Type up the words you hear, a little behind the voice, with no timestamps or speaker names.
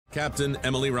Captain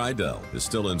Emily Riedel is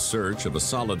still in search of a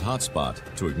solid hotspot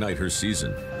to ignite her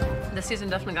season. The season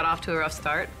definitely got off to a rough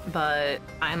start, but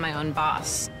I am my own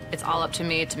boss. It's all up to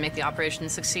me to make the operation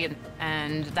succeed,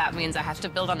 and that means I have to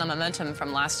build on the momentum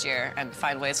from last year and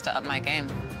find ways to up my game.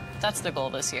 That's the goal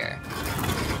this year.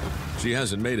 She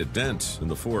hasn't made a dent in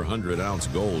the 400-ounce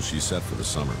goal she set for the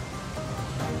summer.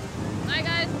 Hi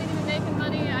guys, we need to be making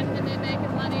money. I need to be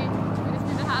making money. We just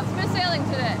need to have smooth sailing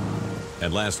today.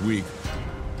 And last week,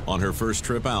 on her first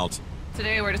trip out,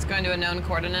 Today we're just going to a known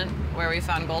coordinate where we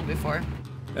found gold before.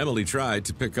 Emily tried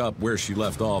to pick up where she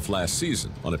left off last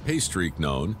season on a pay streak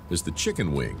known as the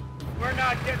chicken wing. We're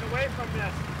not getting away from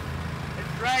this.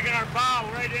 It's dragging our bow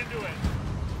right into it.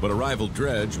 But a rival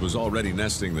dredge was already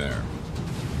nesting there.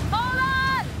 Hold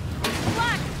on!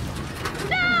 Black!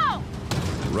 No!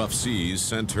 Rough seas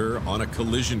sent her on a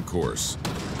collision course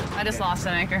I just lost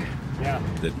an anchor. Yeah.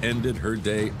 that ended her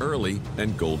day early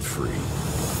and gold-free.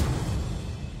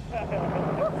 Sorry.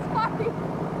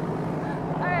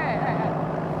 All right.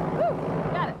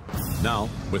 Woo, got it. Now,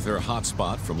 with her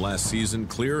hotspot from last season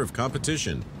clear of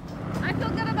competition, I feel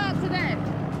good about today.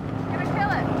 Gonna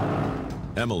kill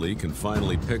it. Emily can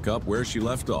finally pick up where she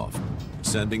left off,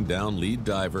 sending down lead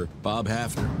diver Bob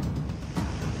Hafner.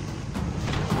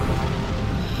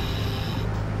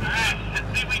 All right,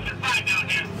 let's see what we can find down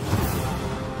here.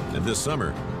 And this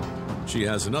summer, she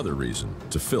has another reason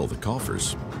to fill the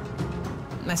coffers.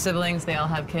 My siblings, they all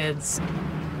have kids.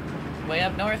 Way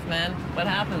up north, man. What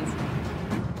happens?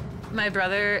 My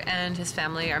brother and his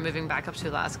family are moving back up to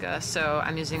Alaska, so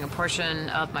I'm using a portion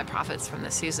of my profits from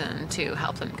this season to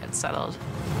help them get settled.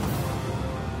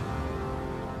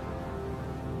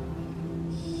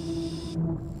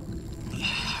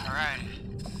 All right.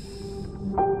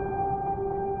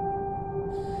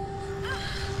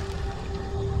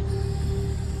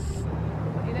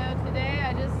 You know, today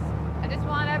I just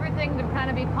want everything to kind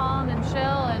of be calm and chill,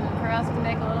 and for us to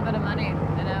make a little bit of money.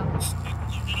 You know. Take a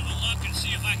little bit of a look and see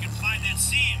if I can find that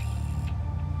seam.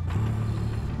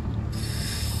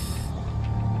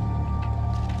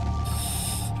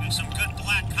 There's some good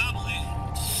black cobble.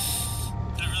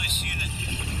 Don't really see the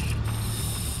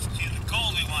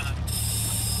gold we want.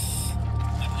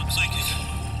 It looks like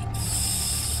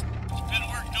it's been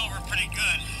worked over pretty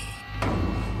good.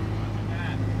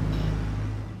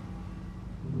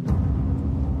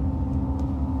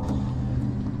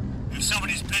 If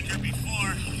somebody's been here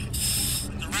before,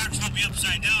 the rocks will be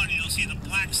upside down and you'll see the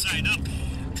black side up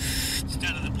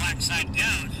instead of the black side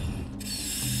down.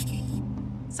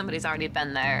 Somebody's already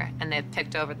been there, and they've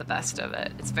picked over the best of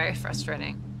it. It's very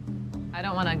frustrating. I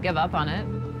don't want to give up on it.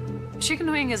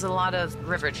 Chicken wing is a lot of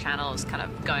river channels kind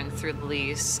of going through the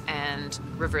lease, and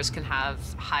rivers can have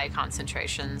high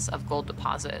concentrations of gold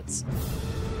deposits.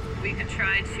 We could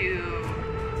try to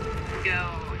go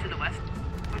to the west.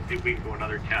 Let's see if we can go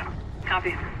another 10.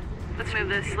 Copy. Let's move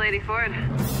this lady forward.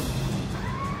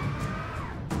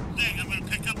 Dang, I'm gonna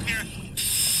pick up here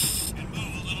and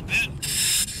move a little bit.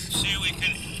 See what we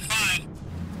can find.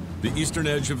 The eastern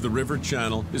edge of the river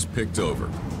channel is picked over,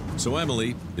 so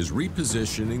Emily is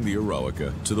repositioning the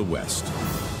Eroica to the west,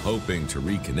 hoping to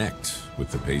reconnect with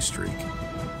the pay streak.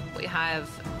 We have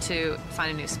to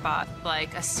find a new spot,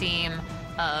 like a seam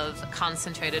of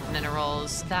concentrated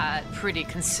minerals that pretty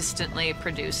consistently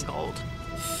produce gold.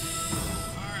 All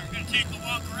right, we're gonna take a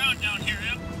walk around down here,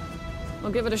 Em.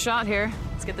 We'll give it a shot here.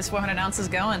 Let's get this 400 ounces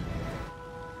going.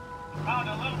 Found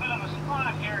a little bit of a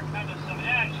spot here, kind of some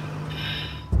edge.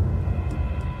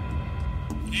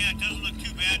 Yeah, it doesn't look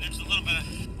too bad. There's a little bit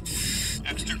of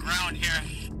extra ground here.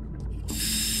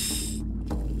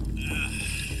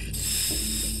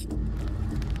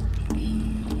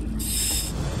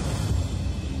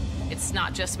 It's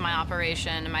not just my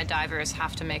operation. My divers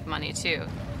have to make money too.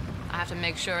 I have to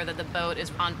make sure that the boat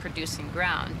is on producing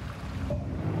ground.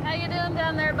 How you doing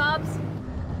down there, Bobs?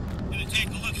 Gonna take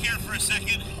a look here for a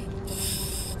second.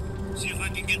 See if I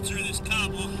can get through this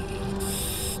cobble.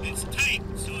 It's tight,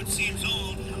 so it seems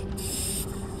old.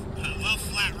 I love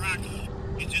flat rock.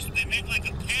 They make like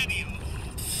a patio,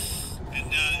 and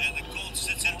the gold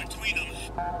sits in between them.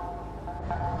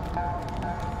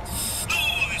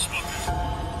 Holy smokers!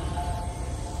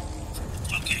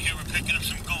 Okay, here we're picking up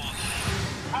some gold.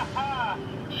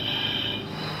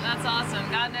 That's awesome.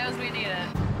 God knows we need it.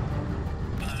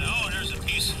 Oh, there's a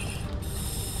piece.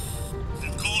 The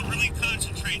gold really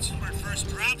concentrates where it first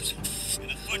drops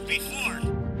and a foot before.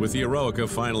 With the Eroica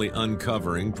finally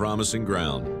uncovering promising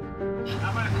ground,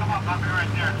 I'm gonna come up. I'll be right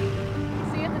there.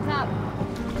 See you at the top.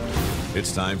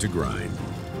 it's time to grind.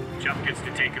 Jeff gets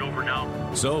to take it over now.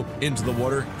 So, into the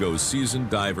water goes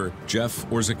seasoned diver Jeff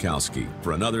Orzakowski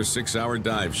for another 6-hour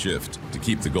dive shift to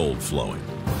keep the gold flowing.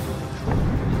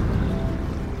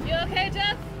 You okay,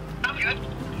 Jeff? I'm good.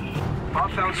 I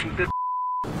found some good.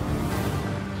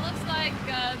 Looks like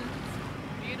it's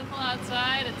beautiful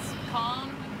outside. It's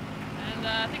calm, and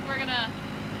I think we're gonna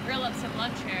grill up some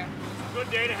lunch here.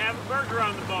 Good day to have a burger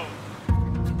on the boat.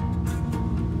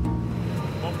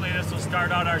 Hopefully this will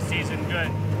start out our season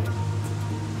good.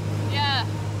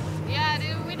 Yeah,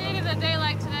 dude, we needed a day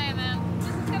like today, man. This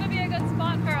is gonna be a good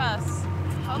spot for us.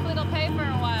 Hopefully it'll pay for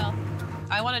a while.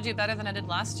 I want to do better than I did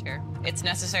last year. It's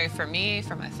necessary for me,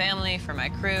 for my family, for my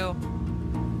crew.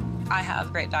 I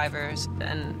have great divers,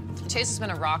 and Chase has been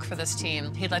a rock for this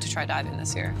team. He'd like to try diving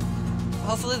this year.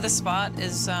 Hopefully this spot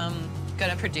is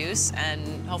gonna produce,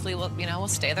 and hopefully we'll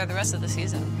stay there the rest of the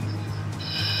season.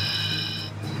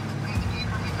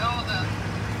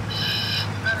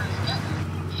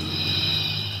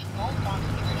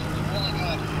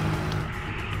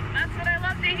 That's what I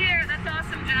love to hear. That's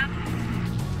awesome, Jeff.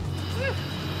 Whew.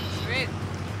 Sweet.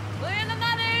 Put it in the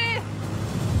nutty!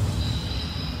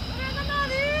 Put it in the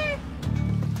nutty!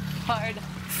 Hard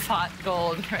fought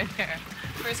gold right here.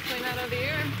 First clean out of the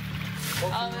year.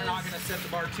 Hopefully we're not going to set the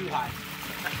bar too high.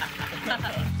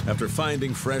 After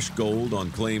finding fresh gold on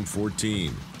Claim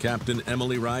 14, Captain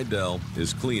Emily Riedel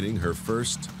is cleaning her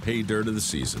first pay dirt of the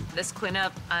season. This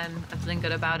cleanup, I'm feeling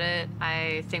good about it.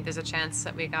 I think there's a chance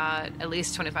that we got at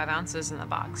least 25 ounces in the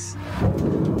box.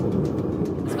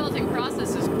 The smelting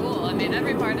process is cool. I mean,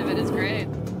 every part of it is great.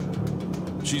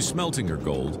 She's smelting her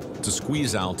gold to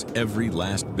squeeze out every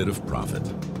last bit of profit.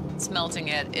 Smelting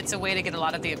it, it's a way to get a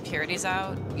lot of the impurities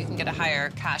out. You can get a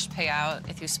higher cash payout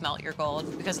if you smelt your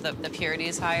gold because the purity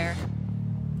is higher.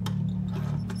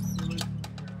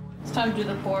 It's time to do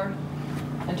the pour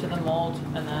into the mold,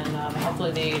 and then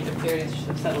hopefully the impurities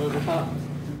should settle at the top.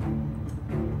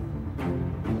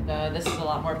 This is a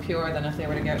lot more pure than if they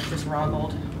were to get just raw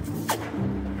gold.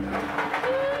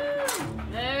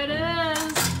 There it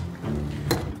is.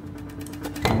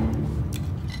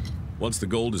 Once the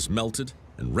gold is melted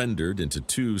and rendered into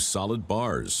 2 solid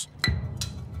bars,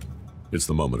 it's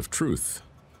the moment of truth.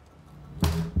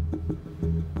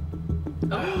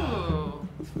 Oh.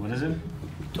 What is it?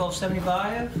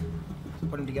 1275.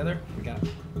 Put them together. We got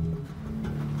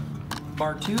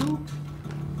bar 2.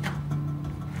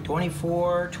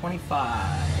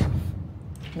 2425.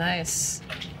 Nice.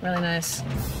 Really nice.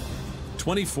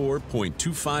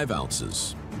 24.25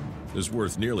 ounces is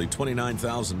worth nearly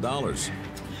 $29,000.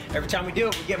 Every time we do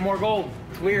it, we get more gold.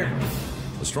 It's weird.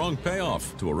 A strong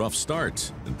payoff to a rough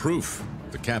start, and proof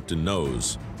the captain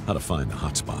knows how to find the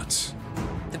hot spots.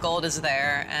 The gold is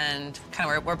there, and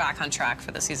we're back on track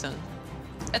for the season.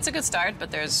 It's a good start,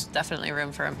 but there's definitely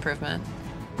room for improvement.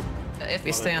 If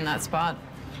we stay on that spot,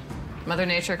 Mother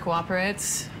Nature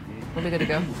cooperates, we'll be good to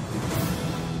go.